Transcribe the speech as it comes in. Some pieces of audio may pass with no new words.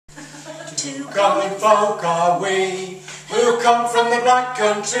Two common folk are we, who come from the black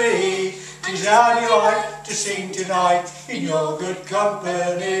country. 'Tis our delight to sing tonight in your good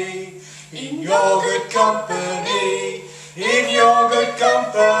company. In your good company, in your good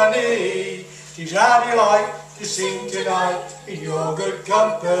company. 'Tis our delight to sing tonight in your good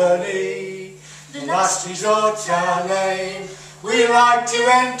company. The last resort's our name, we like to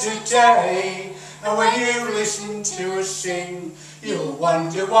entertain, and when you listen to us sing, you'll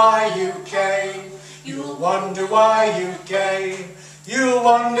wonder why you came. You'll wonder why you came. You'll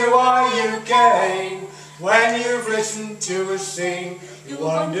wonder why you came. When you've listened to us sing, you'll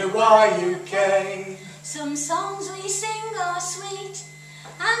wonder why you came. Some songs we sing are sweet,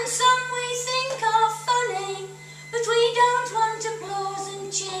 and some we think are funny, but we don't want applause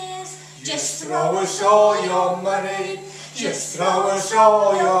and cheers. Just throw us all your money. Just throw us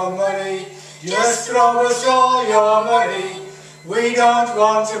all your money. Just throw us all your money. We don't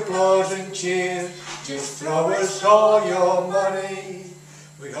want applause and cheers. Just throw us all your money.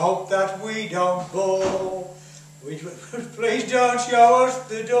 We hope that we don't bore. Please don't show us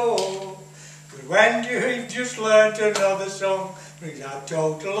the door. But when you've just learnt another song, brings our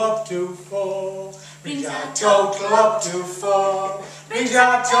total up to 4. Brings our total up to 4. Brings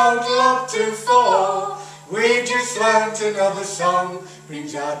our total up to 4. We've just learnt another song,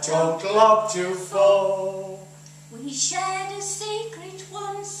 brings our total up to 4. We shared a secret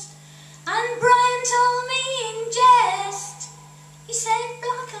once, and Brian told me in jest. He said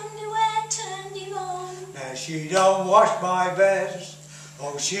black underwear turned him on. Now she don't wash my vest.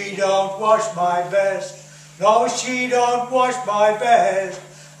 Oh, she don't wash my vest. No, she don't wash my vest.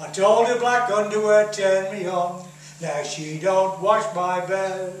 I told her black underwear turned me on. Now she don't wash my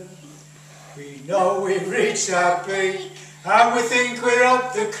vest. We know we've reached our peak, and we think we're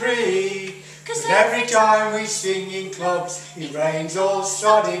up the creek. 'Cause every time we sing in clubs, it rains all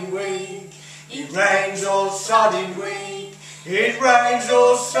sodding week. It rains all sodding week. It rains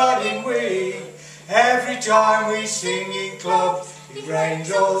all sodding week. Every time we sing in clubs, it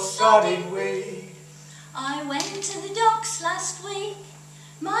rains all sodding week. I went to the docks last week.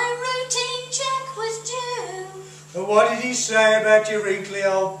 My routine check was due. But what did he say about your wrinkly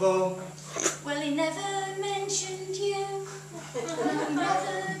old bum? Well, he never mentioned you.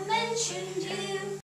 Never mentioned you.